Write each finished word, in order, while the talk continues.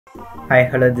Hi,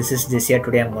 hello, this is JCR.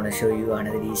 Today I'm going to show you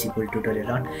another easy cool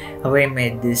tutorial on how I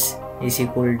made this easy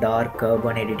cool dark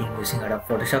urban editing using Adobe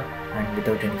Photoshop. And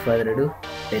without any further ado,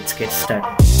 let's get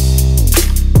started.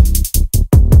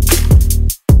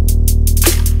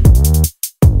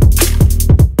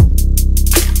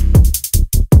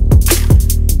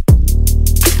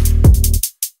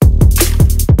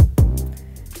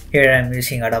 Here I'm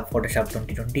using Adobe Photoshop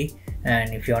 2020,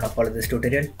 and if you want to follow this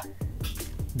tutorial,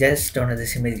 just download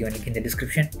this image given link in the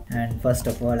description. And first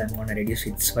of all, I'm going to reduce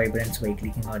its vibrance by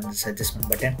clicking on this adjustment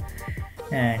button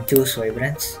and choose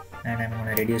vibrance, and I'm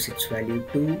going to reduce its value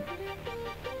to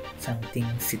something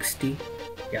 60,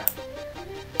 yeah,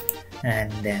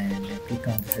 and then click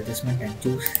on this adjustment and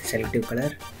choose selective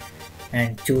color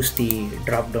and choose the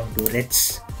drop down to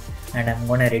reds, and I'm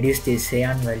going to reduce the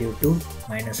cyan value to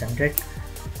 -100,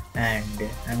 and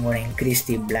I'm going to increase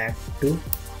the black to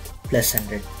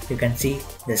 +100. You can see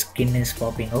the skin is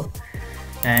popping out,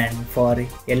 and for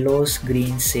yellows,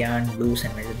 greens, cyan, blues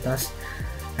and magentas,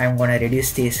 I'm going to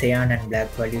reduce the cyan and black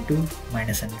value to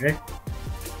 -100,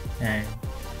 and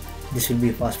this will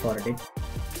be fast forwarded.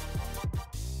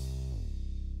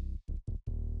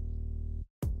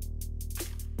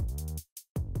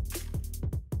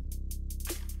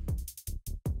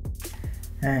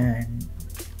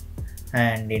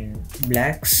 And in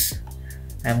blacks,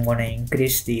 I'm gonna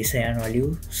increase the cyan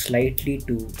value slightly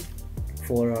to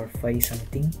 4 or 5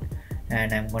 something,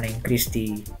 and I'm gonna increase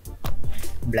the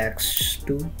blacks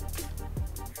to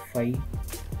 5.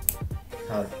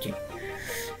 Okay,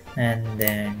 and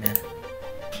then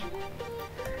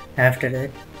after that,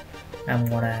 I'm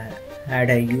gonna add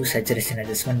a hue saturation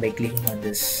adjustment by clicking on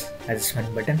this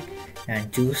adjustment button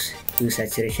and choose hue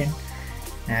saturation,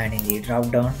 and in the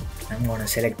drop down I'm gonna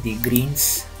select the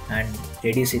greens and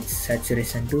reduce its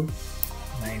saturation to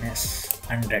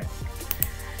 -100,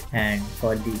 and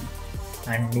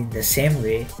in the same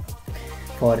way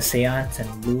for cyans and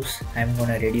blues, I'm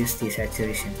gonna reduce the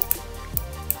saturation,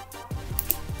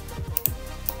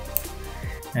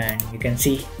 and you can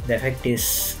see the effect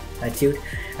is achieved.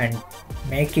 And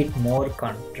make it more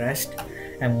contrast,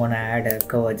 I'm gonna add a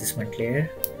curve adjustment layer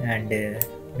and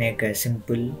make a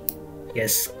simple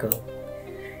S curve.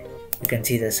 You can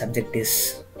see the subject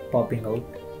is popping out,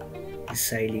 is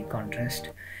highly contrast.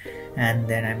 And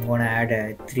then I'm gonna add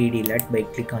a 3D LUT by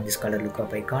click on this color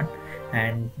lookup icon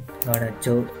and gonna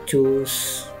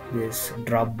choose this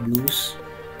drop blues,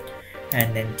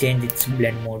 and then change its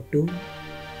blend mode to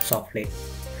soft light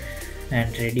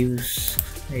and reduce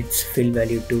its fill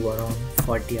value to around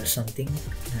 40 or something,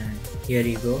 and here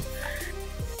you go.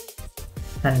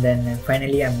 And then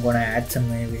finally I'm gonna add some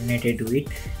vignette to it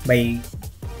by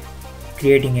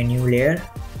creating a new layer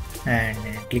and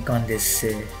click on this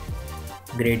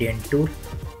gradient tool,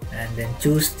 and then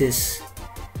choose this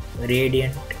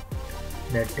radiant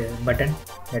radiant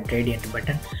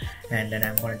button, and then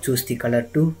I'm going to choose the color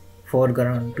to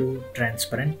foreground to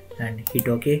transparent and hit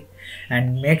OK,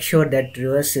 and make sure that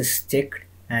reverse is checked,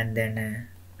 and then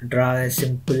draw a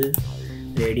simple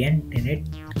gradient in it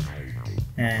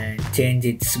and change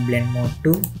its blend mode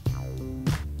to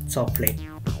soft light,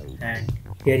 and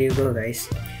here you go guys,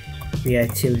 we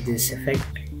achieved this effect.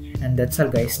 And that's all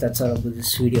guys, that's all about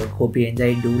this video. Hope you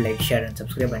enjoyed. Do like, share and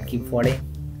subscribe, and keep following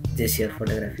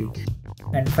JCRPhotography.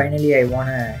 And finally, I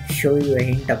wanna show you a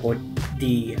hint about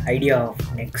the idea of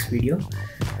next video,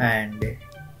 and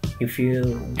if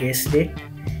you guessed it,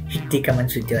 hit the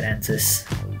comments with your answers,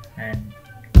 and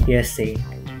here's the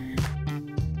hint.